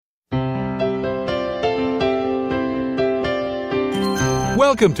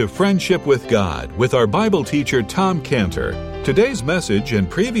Welcome to Friendship with God with our Bible teacher Tom Cantor. Today's message and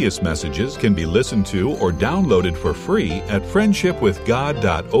previous messages can be listened to or downloaded for free at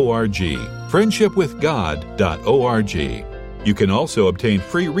friendshipwithgod.org. friendshipwithgod.org. You can also obtain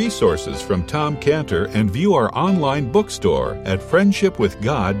free resources from Tom Cantor and view our online bookstore at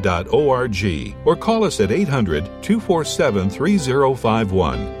friendshipwithgod.org or call us at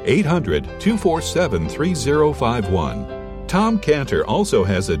 800-247-3051, 800-247-3051. Tom Cantor also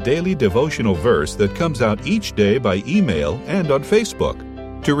has a daily devotional verse that comes out each day by email and on Facebook.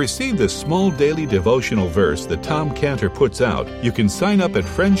 To receive this small daily devotional verse that Tom Cantor puts out, you can sign up at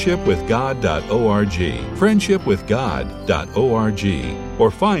friendshipwithgod.org, friendshipwithgod.org, or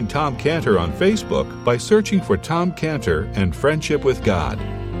find Tom Cantor on Facebook by searching for Tom Cantor and Friendship with God.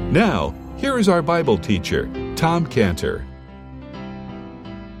 Now, here is our Bible teacher, Tom Cantor.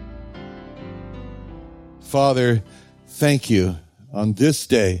 Father, thank you on this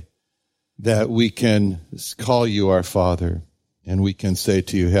day that we can call you our Father and we can say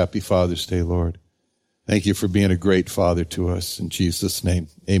to you, Happy Father's Day, Lord. Thank you for being a great Father to us. In Jesus' name,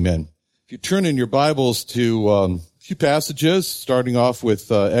 amen. If you turn in your Bibles to a few passages, starting off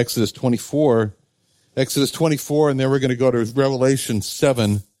with Exodus 24, and then we're going to go to Revelation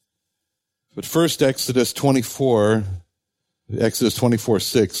 7. But first, Exodus 24,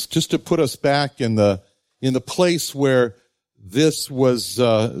 6, just to put us back in the place where this was,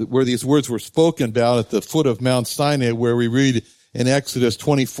 where these words were spoken about at the foot of Mount Sinai, where we read in Exodus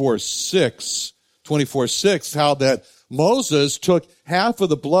 24:6, how that Moses took half of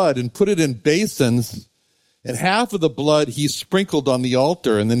the blood and put it in basins, and half of the blood he sprinkled on the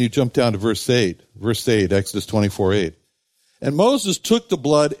altar. And then you jump down to verse 8, Exodus 24:8. And Moses took the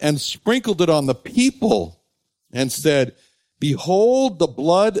blood and sprinkled it on the people and said, Behold the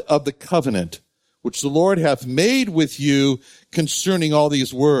blood of the covenant, which the Lord hath made with you concerning all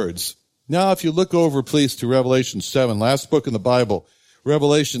these words. Now, if you look over, please, to Revelation 7, last book in the Bible,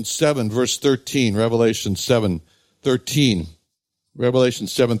 Revelation 7, verse 13, Revelation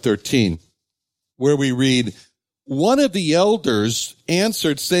 7:13, where we read, One of the elders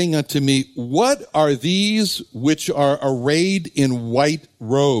answered, saying unto me, What are these which are arrayed in white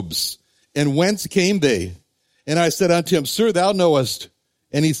robes? And whence came they? And I said unto him, Sir, thou knowest.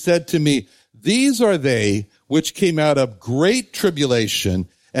 And he said to me, These are they which came out of great tribulation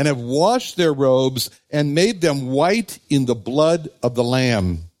and have washed their robes and made them white in the blood of the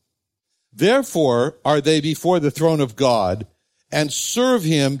Lamb. Therefore are they before the throne of God and serve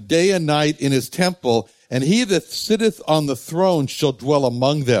him day and night in his temple, and he that sitteth on the throne shall dwell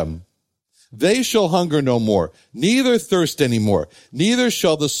among them. They shall hunger no more, neither thirst any more, neither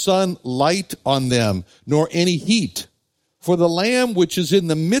shall the sun light on them, nor any heat. For the Lamb which is in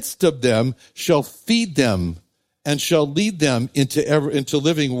the midst of them shall feed them, and shall lead them into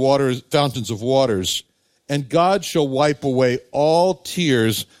living waters, fountains of waters. And God shall wipe away all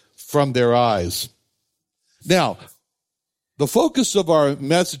tears from their eyes. Now, the focus of our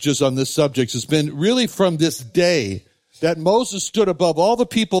messages on this subject has been really from this day that Moses stood above all the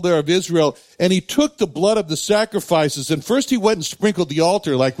people there of Israel, and he took the blood of the sacrifices, and first he went and sprinkled the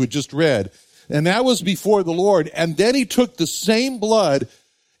altar like we just read. And that was before the Lord. And then he took the same blood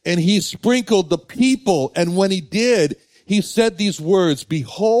and he sprinkled the people. And when he did, he said these words,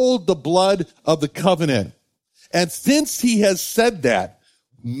 Behold the blood of the covenant. And since he has said that,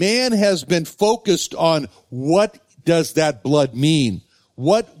 man has been focused on what does that blood mean?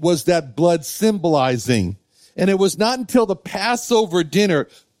 What was that blood symbolizing? And it was not until the Passover dinner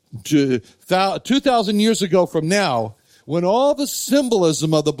 2,000 years ago from now, when all the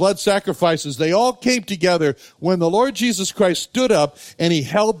symbolism of the blood sacrifices, they all came together when the Lord Jesus Christ stood up and he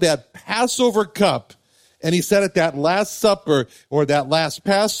held that Passover cup and he said at that Last Supper or that last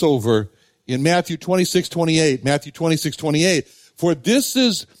Passover in Matthew 26:28, For this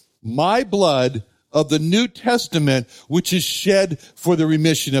is my blood of the New Testament, which is shed for the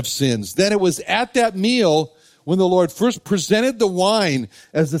remission of sins. Then it was at that meal when the Lord first presented the wine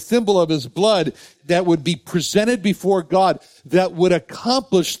as a symbol of his blood that would be presented before God, that would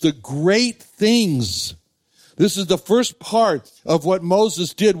accomplish the great things. This is the first part of what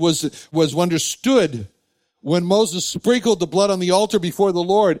Moses did was understood when Moses sprinkled the blood on the altar before the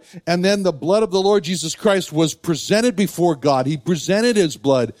Lord, and then the blood of the Lord Jesus Christ was presented before God. He presented his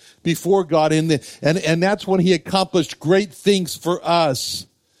blood before God, and that's when he accomplished great things for us.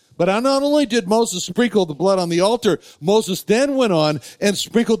 But not only did Moses sprinkle the blood on the altar, Moses then went on and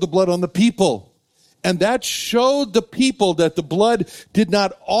sprinkled the blood on the people. And that showed the people that the blood did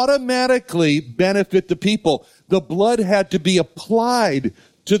not automatically benefit the people. The blood had to be applied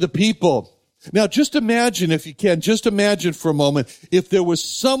to the people. Now, just imagine, if you can, just imagine for a moment if there was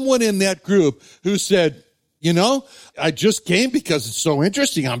someone in that group who said, you know, I just came because it's so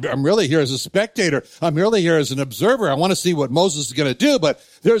interesting. I'm really here as a spectator. I'm really here as an observer. I want to see what Moses is going to do, but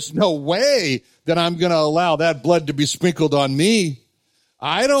there's no way that I'm going to allow that blood to be sprinkled on me.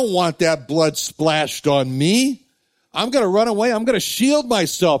 I don't want that blood splashed on me. I'm going to run away. I'm going to shield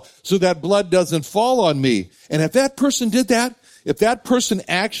myself so that blood doesn't fall on me. And if that person did that, if that person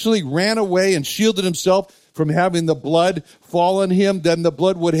actually ran away and shielded himself from having the blood fall on him, then the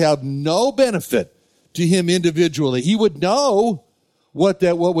blood would have no benefit to him individually. He would know what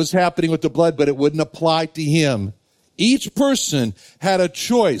was happening with the blood, but it wouldn't apply to him. Each person had a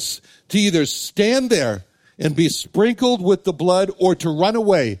choice to either stand there and be sprinkled with the blood or to run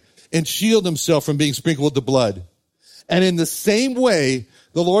away and shield himself from being sprinkled with the blood. And in the same way,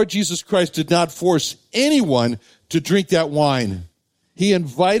 the Lord Jesus Christ did not force anyone to drink that wine. He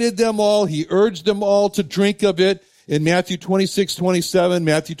invited them all. He urged them all to drink of it. In Matthew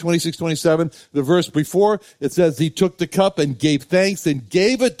 26:27, the verse before, it says, he took the cup and gave thanks and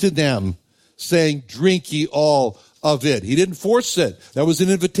gave it to them, saying, drink ye all of it. He didn't force it. That was an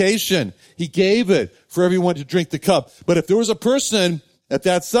invitation. He gave it for everyone to drink the cup. But if there was a person at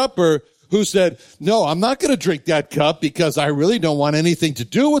that supper who said, no, I'm not going to drink that cup because I really don't want anything to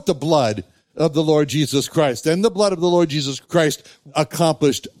do with the blood of the Lord Jesus Christ. And the blood of the Lord Jesus Christ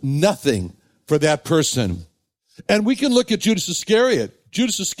accomplished nothing for that person. And we can look at Judas Iscariot.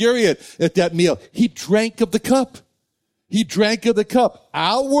 Judas Iscariot at that meal, he drank of the cup. He drank of the cup.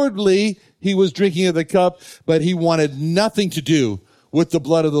 Outwardly, he was drinking of the cup, but he wanted nothing to do with the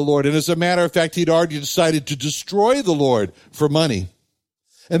blood of the Lord. And as a matter of fact, he'd already decided to destroy the Lord for money.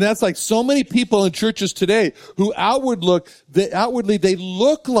 And that's like so many people in churches today who outwardly they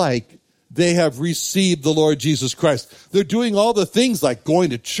look like they have received the Lord Jesus Christ. They're doing all the things like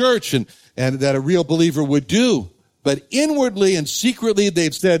going to church and that a real believer would do. But inwardly and secretly,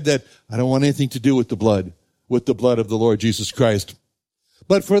 they've said that I don't want anything to do with the blood of the Lord Jesus Christ.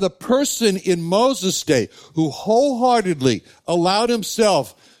 But for the person in Moses' day who wholeheartedly allowed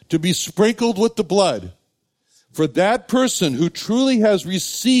himself to be sprinkled with the blood, for that person who truly has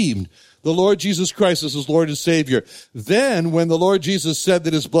received the Lord Jesus Christ as his Lord and Savior, then when the Lord Jesus said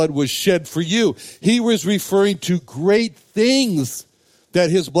that his blood was shed for you, he was referring to great things that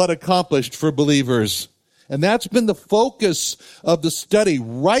his blood accomplished for believers. And that's been the focus of the study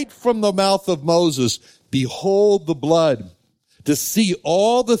right from the mouth of Moses. Behold the blood. To see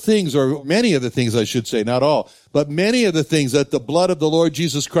all the things, or many of the things I should say, not all, but many of the things that the blood of the Lord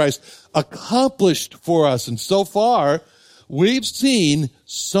Jesus Christ accomplished for us. And so far, we've seen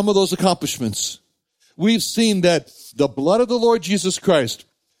some of those accomplishments. We've seen that the blood of the Lord Jesus Christ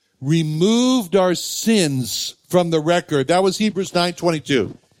removed our sins from the record. That was Hebrews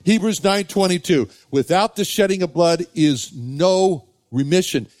 9:22. Hebrews 9:22. Without the shedding of blood is no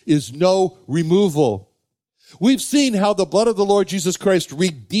remission, is no removal. We've seen how the blood of the Lord Jesus Christ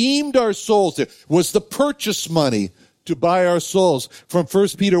redeemed our souls. It was the purchase money to buy our souls from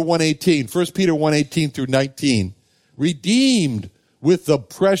 1 Peter 1:18 through 19. Redeemed with the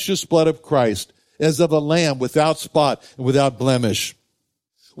precious blood of Christ as of a lamb without spot and without blemish.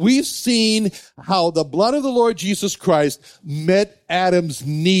 We've seen how the blood of the Lord Jesus Christ met Adam's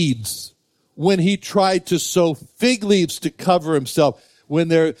needs when he tried to sew fig leaves to cover himself, when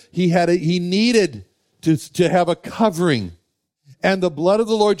he needed to have a covering. And the blood of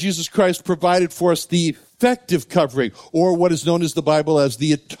the Lord Jesus Christ provided for us the effective covering, or what is known as the Bible as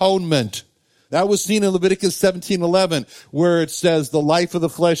the atonement. That was seen in Leviticus 17:11, where it says, the life of the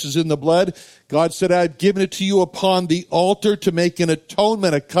flesh is in the blood. God said, I've given it to you upon the altar to make an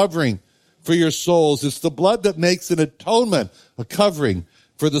atonement, a covering for your souls. It's the blood that makes an atonement, a covering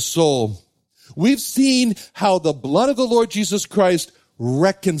for the soul. We've seen how the blood of the Lord Jesus Christ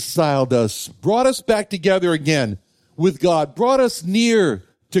reconciled us, brought us back together again with God, brought us near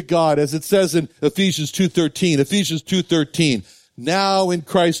to God, as it says in Ephesians 2:13. Now in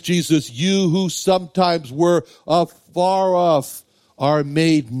Christ Jesus, you who sometimes were afar off are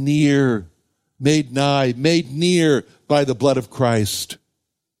made near, made nigh, made near by the blood of Christ.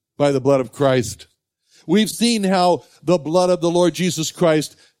 By the blood of Christ. We've seen how the blood of the Lord Jesus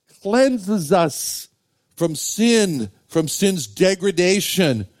Christ cleanses us from sin, from sin's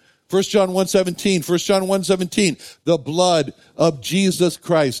degradation. 1 John 1:17, the blood of Jesus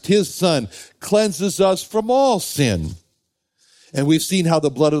Christ, his Son, cleanses us from all sin. And we've seen how the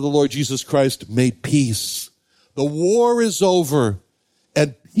blood of the Lord Jesus Christ made peace. The war is over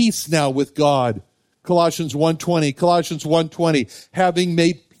and peace now with God. Colossians 1:20, having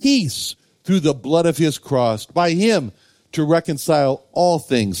made peace through the blood of his cross, by him to reconcile all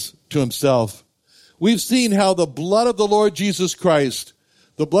things to himself. We've seen how the blood of the Lord Jesus Christ,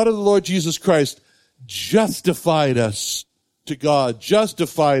 justified us to God,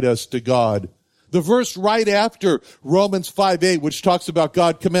 The verse right after Romans 5:8, which talks about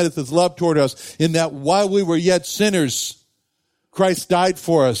God commendeth his love toward us, in that while we were yet sinners, Christ died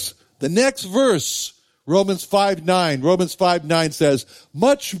for us. The next verse, Romans 5:9 says,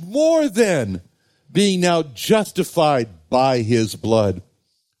 much more than being now justified by his blood,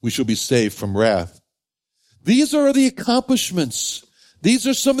 we shall be saved from wrath. These are the accomplishments. These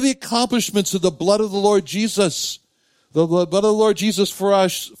are some of the accomplishments of the blood of the Lord Jesus. The blood of the Lord Jesus for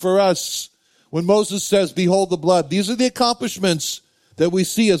us. When Moses says, behold the blood, these are the accomplishments that we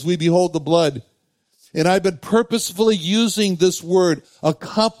see as we behold the blood. And I've been purposefully using this word,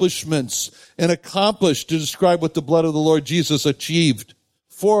 accomplishments, and accomplished to describe what the blood of the Lord Jesus achieved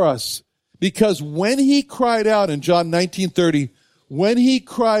for us. Because when he cried out in John 19:30, when he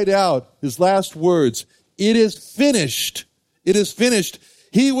cried out his last words, it is finished,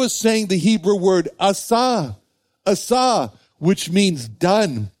 he was saying the Hebrew word asa, which means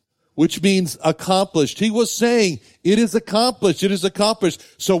done, which means accomplished. He was saying, it is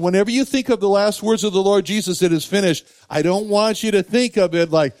accomplished. So whenever you think of the last words of the Lord Jesus, it is finished, I don't want you to think of it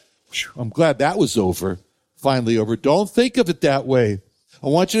like, I'm glad that was over, finally over. Don't think of it that way. I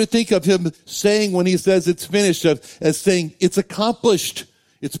want you to think of him saying when he says it's finished, as saying it's accomplished.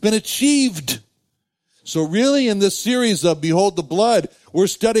 It's been achieved. So really in this series of Behold the Blood, we're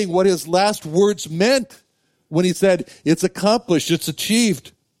studying what his last words meant when he said it's accomplished, it's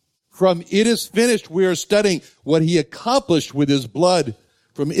achieved. From it is finished, we are studying what he accomplished with his blood.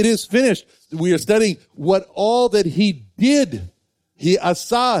 From it is finished, we are studying what all that he did. He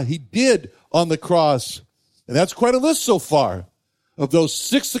did on the cross. And that's quite a list so far of those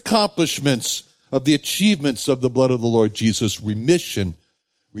 6 accomplishments of the achievements of the blood of the Lord Jesus: remission,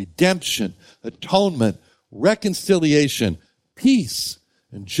 redemption, atonement, reconciliation, peace,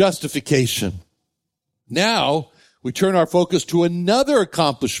 and justification. Now, we turn our focus to another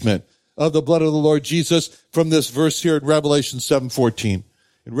accomplishment of the blood of the Lord Jesus from this verse here in Revelation 7:14.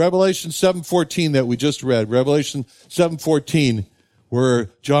 In Revelation 7:14 that we just read, Revelation 7:14,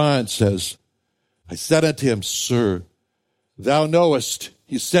 where John says, I said unto him, Sir, thou knowest,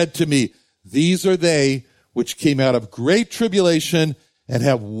 he said to me, these are they which came out of great tribulation and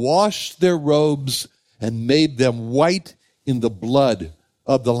have washed their robes and made them white in the blood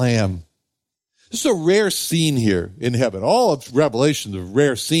of the Lamb. This is a rare scene here in heaven. All of Revelation are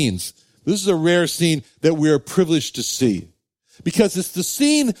rare scenes. This is a rare scene that we are privileged to see, because it's the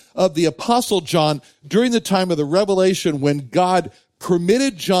scene of the Apostle John during the time of the revelation when God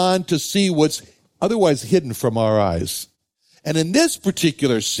permitted John to see what's otherwise hidden from our eyes. And in this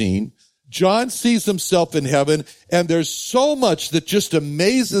particular scene, John sees himself in heaven, and there's so much that just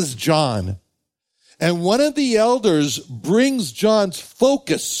amazes John. And one of the elders brings John's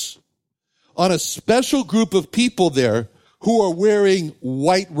focus on a special group of people there who are wearing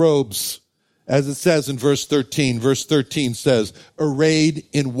white robes, as it says in verse 13. Verse 13 says, arrayed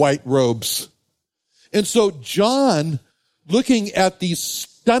in white robes. And so John, looking at these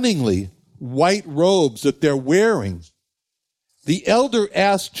stunningly white robes that they're wearing, the elder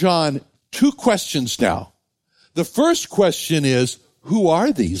asked John 2 questions now. The first question is, who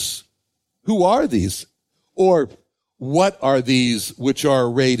are these? Who are these? Or what are these which are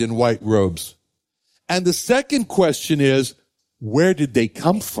arrayed in white robes? And the second question is, where did they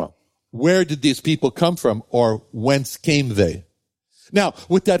come from? Where did these people come from? Or whence came they? Now,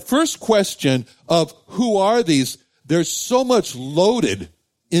 with that first question of who are these, there's so much loaded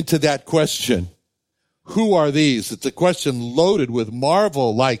into that question. Who are these? It's a question loaded with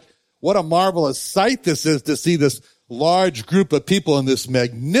marvel, like what a marvelous sight this is to see this large group of people in this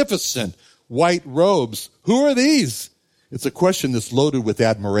magnificent white robes. Who are these? It's a question that's loaded with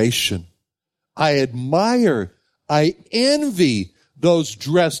admiration. I admire, I envy those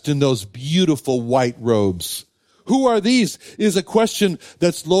dressed in those beautiful white robes. Who are these is a question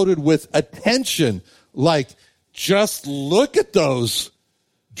that's loaded with attention, like just look at those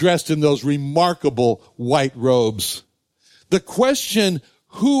dressed in those remarkable white robes. The question,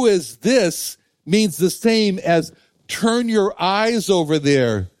 who is this, means the same as turn your eyes over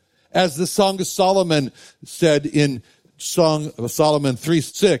there, as the Song of Solomon said in Song of Solomon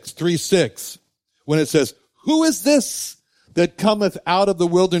 3:6, when it says, who is this that cometh out of the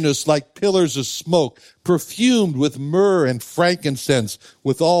wilderness like pillars of smoke, perfumed with myrrh and frankincense,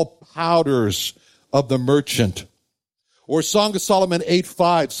 with all powders of the merchant? Or Song of Solomon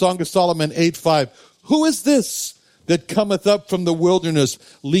 8:5, who is this that cometh up from the wilderness,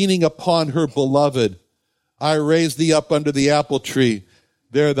 leaning upon her beloved? I raised thee up under the apple tree.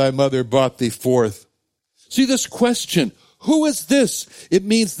 there thy mother brought thee forth. See this question, who is this? It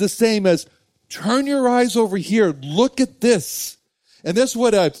means the same as, turn your eyes over here, look at this. And that's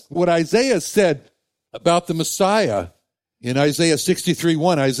what Isaiah said about the Messiah in Isaiah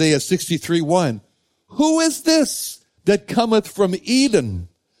 63:1. Isaiah 63:1. Who is this that cometh from Edom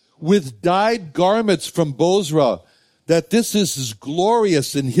with dyed garments from Bozrah, that this is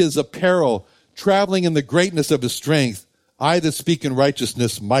glorious in his apparel, traveling in the greatness of his strength? I that speak in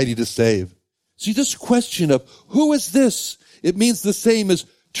righteousness, mighty to save. See, this question of who is this? It means the same as,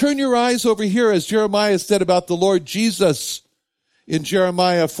 turn your eyes over here, as Jeremiah said about the Lord Jesus in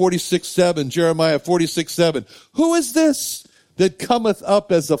Jeremiah 46:7. Jeremiah 46:7. Who is this that cometh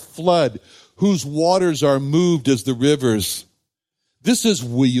up as a flood, whose waters are moved as the rivers? This is,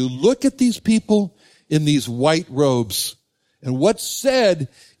 will you look at these people in these white robes? And what's said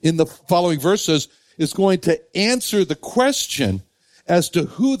in the following verses is going to answer the question as to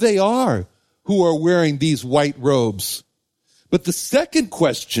who they are who are wearing these white robes. But the second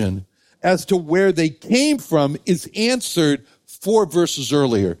question as to where they came from is answered 4 verses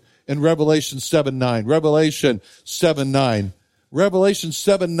earlier in Revelation 7:9. Revelation 7:9. Revelation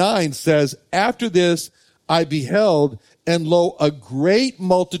 7:9 says, after this I beheld, and lo, a great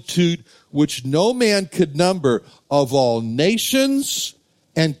multitude which no man could number, of all nations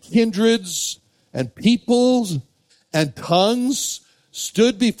and kindreds and peoples and tongues,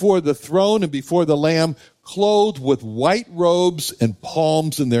 stood before the throne and before the Lamb, clothed with white robes and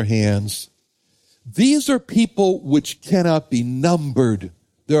palms in their hands. These are people which cannot be numbered.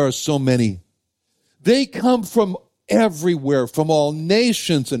 There are so many. They come from everywhere, from all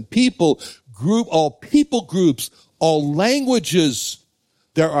nations and all people groups, all languages.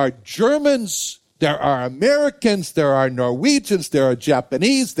 There are Germans, there are Americans, there are Norwegians, there are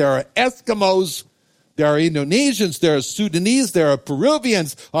Japanese, there are Eskimos, there are Indonesians, there are Sudanese, there are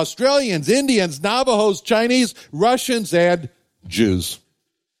Peruvians, Australians, Indians, Navajos, Chinese, Russians, and Jews.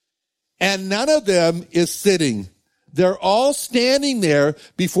 And none of them is sitting. They're all standing there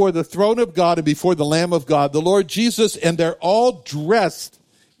before the throne of God and before the Lamb of God, the Lord Jesus, and they're all dressed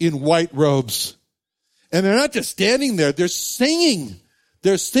in white robes. And they're not just standing there, they're singing.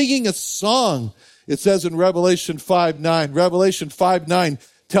 They're singing a song. It says in Revelation 5:9. Revelation 5:9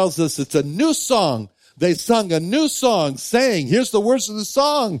 tells us it's a new song. They sung a new song, saying, here's the words of the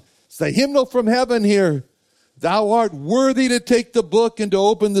song. It's the hymnal from heaven here. Thou art worthy to take the book and to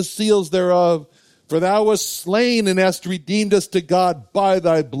open the seals thereof. For thou wast slain and hast redeemed us to God by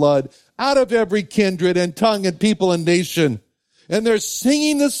thy blood, out of every kindred and tongue and people and nation. And they're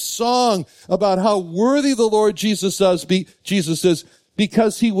singing this song about how worthy the Lord Jesus is,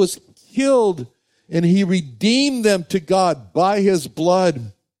 because he was killed and he redeemed them to God by his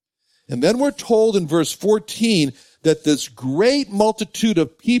blood. And then we're told in verse 14 that this great multitude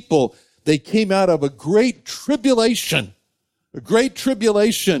of people, they came out of a great tribulation. A great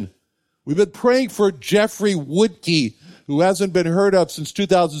tribulation. We've been praying for Jeffrey Woodkey, who hasn't been heard of since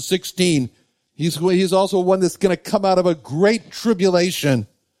 2016. He's also one that's going to come out of a great tribulation.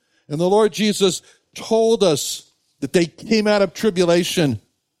 And the Lord Jesus told us that they came out of tribulation.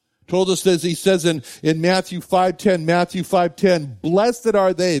 Told us, as he says in Matthew 5:10, blessed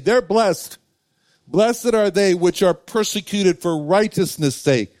are they. They're blessed. Blessed are they which are persecuted for righteousness'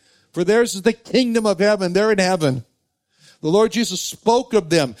 sake. For theirs is the kingdom of heaven. They're in heaven. The Lord Jesus spoke of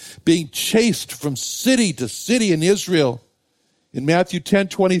them being chased from city to city in Israel. In Matthew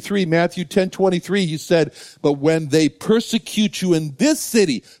 10:23, he said, but when they persecute you in this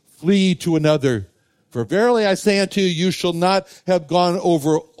city, flee to another. For verily I say unto you, you shall not have gone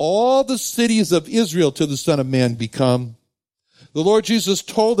over all the cities of Israel till the Son of Man be come. The Lord Jesus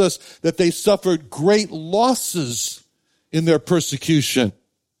told us that they suffered great losses in their persecution.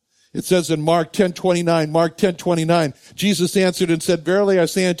 It says in Mark 10:29, Jesus answered and said, verily I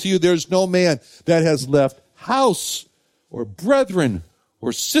say unto you, there's no man that has left house or brethren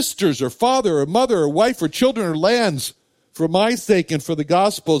or sisters or father or mother or wife or children or lands for my sake and for the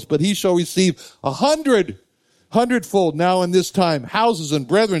gospel's, but he shall receive 100-fold now in this time, houses and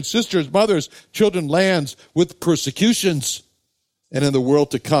brethren, sisters, mothers, children, lands, with persecutions, and in the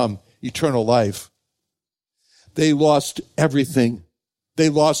world to come, eternal life. They lost everything. They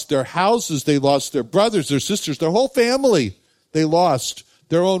lost their houses. They lost their brothers, their sisters, their whole family. They lost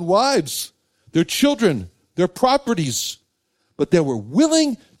their own wives, their children, their properties. But they were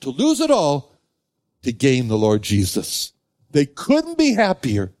willing to lose it all to gain the Lord Jesus. They couldn't be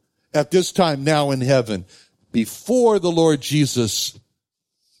happier at this time now in heaven before the Lord Jesus.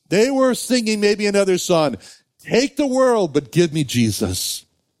 They were singing maybe another song, take the world, but give me Jesus.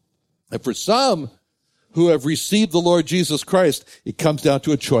 And for some, who have received the Lord Jesus Christ, it comes down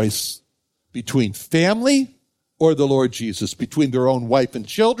to a choice between family or the Lord Jesus, between their own wife and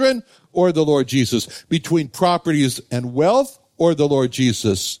children or the Lord Jesus, between properties and wealth or the Lord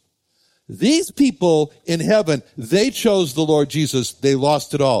Jesus. These people in heaven, they chose the Lord Jesus. They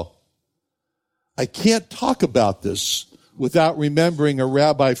lost it all. I can't talk about this without remembering a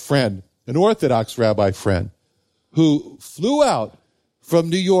rabbi friend, an Orthodox rabbi friend, who flew out from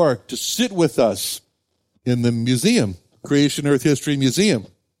New York to sit with us in the museum, Creation Earth History Museum.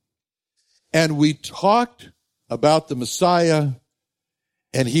 And we talked about the Messiah,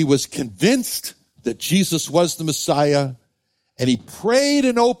 and he was convinced that Jesus was the Messiah, and he prayed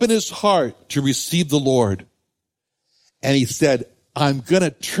and opened his heart to receive the Lord. And he said, I'm going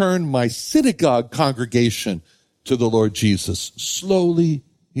to turn my synagogue congregation to the Lord Jesus. Slowly,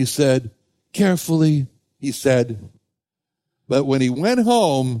 he said, carefully, he said. But when he went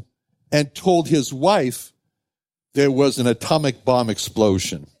home and told his wife, there was an atomic bomb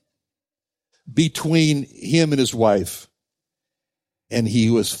explosion between him and his wife. And he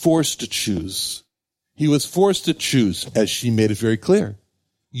was forced to choose. He was forced to choose, as she made it very clear.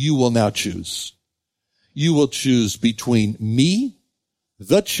 You will now choose. You will choose between me,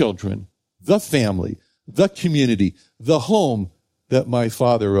 the children, the family, the community, the home that my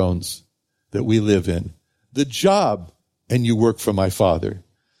father owns, that we live in, the job, and you work for my father.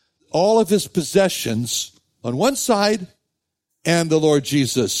 All of his possessions on one side, and the Lord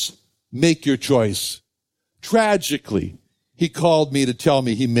Jesus. Make your choice. Tragically, he called me to tell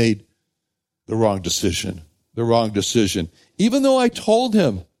me he made the wrong decision. Even though I told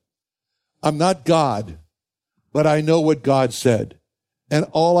him, I'm not God, but I know what God said. And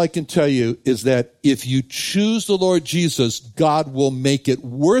all I can tell you is that if you choose the Lord Jesus, God will make it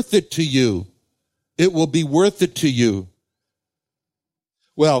worth it to you. It will be worth it to you.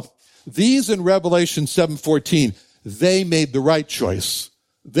 Well, these in Revelation 7:14, they made the right choice.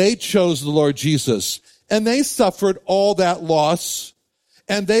 They chose the Lord Jesus, and they suffered all that loss,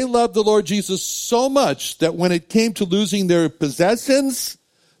 and they loved the Lord Jesus so much that when it came to losing their possessions,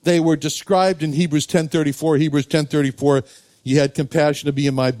 they were described in Hebrews 10:34, ye had compassion to be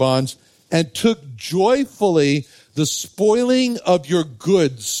in my bonds, and took joyfully the spoiling of your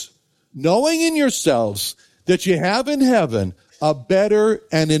goods, knowing in yourselves that you have in heaven a better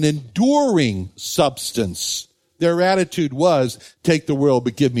and an enduring substance. Their attitude was, take the world,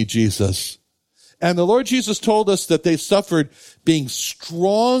 but give me Jesus. And the Lord Jesus told us that they suffered being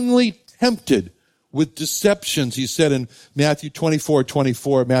strongly tempted with deceptions. He said in Matthew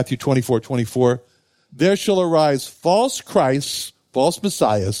 24:24, there shall arise false Christs, false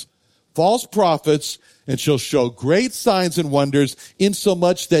messiahs, false prophets, and shall show great signs and wonders,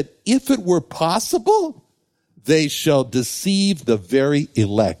 insomuch that if it were possible, they shall deceive the very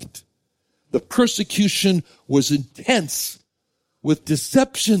elect. The persecution was intense with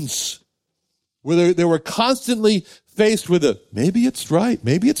deceptions, where they were constantly faced with maybe it's right,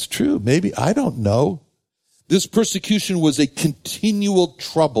 maybe it's true, maybe I don't know. This persecution was a continual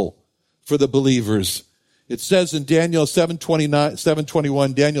trouble for the believers. It says in Daniel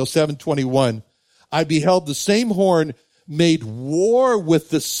 7:21, I beheld the same horn made war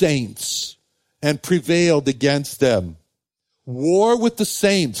with the saints and prevailed against them. War with the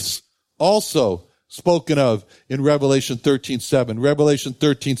saints, also spoken of in Revelation 13:7. Revelation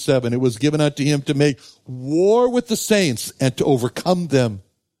 13:7, it was given unto him to make war with the saints and to overcome them.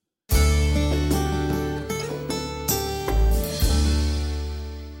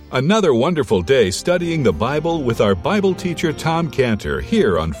 Another wonderful day studying the Bible with our Bible teacher Tom Cantor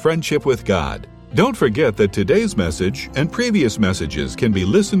here on Friendship with God. Don't forget that today's message and previous messages can be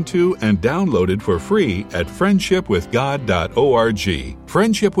listened to and downloaded for free at friendshipwithgod.org.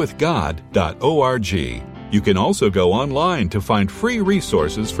 friendshipwithgod.org. You can also go online to find free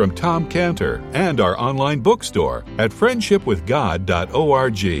resources from Tom Cantor and our online bookstore at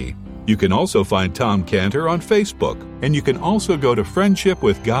friendshipwithgod.org. You can also find Tom Cantor on Facebook, and you can also go to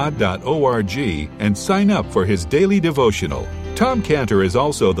friendshipwithgod.org and sign up for his daily devotional. Tom Cantor is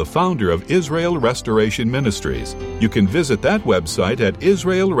also the founder of Israel Restoration Ministries. You can visit that website at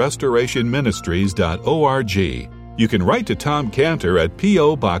israelrestorationministries.org. You can write to Tom Cantor at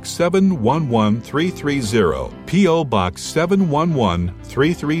P.O. Box 711330, P.O. Box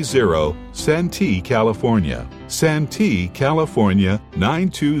 711330, Santee, California. Santee, California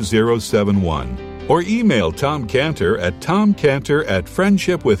 92071. Or email Tom Cantor at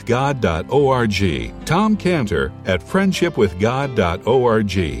tomcantor@friendshipwithgod.org. Tom Cantor at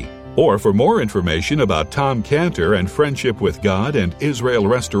friendshipwithgod.org. Or for more information about Tom Cantor and Friendship with God and Israel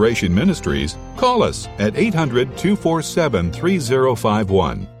Restoration Ministries, call us at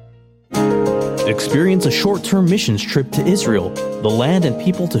 800-247-3051. Experience a short-term missions trip to Israel, the land and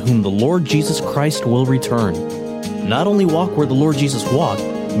people to whom the Lord Jesus Christ will return. Not only walk where the Lord Jesus walked,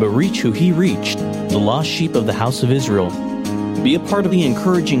 but reach who he reached, the lost sheep of the house of Israel. Be a part of the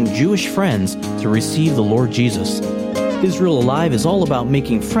encouraging Jewish friends to receive the Lord Jesus. Israel Alive is all about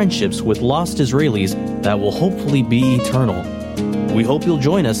making friendships with lost Israelis that will hopefully be eternal. We hope you'll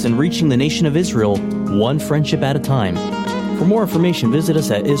join us in reaching the nation of Israel, one friendship at a time. For more information, visit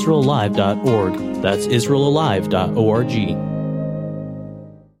us at israelalive.org. That's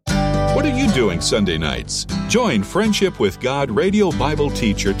israelalive.org. What are you doing Sunday nights? Join Friendship with God radio Bible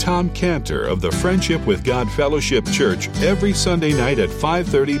teacher Tom Cantor of the Friendship with God Fellowship Church every Sunday night at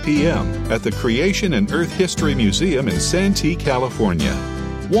 5:30 p.m. at the Creation and Earth History Museum in Santee, California.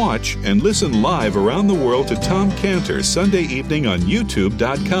 Watch and listen live around the world to Tom Cantor Sunday evening on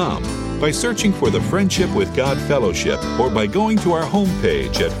YouTube.com by searching for the Friendship with God Fellowship or by going to our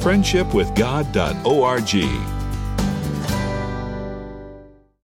homepage at friendshipwithgod.org.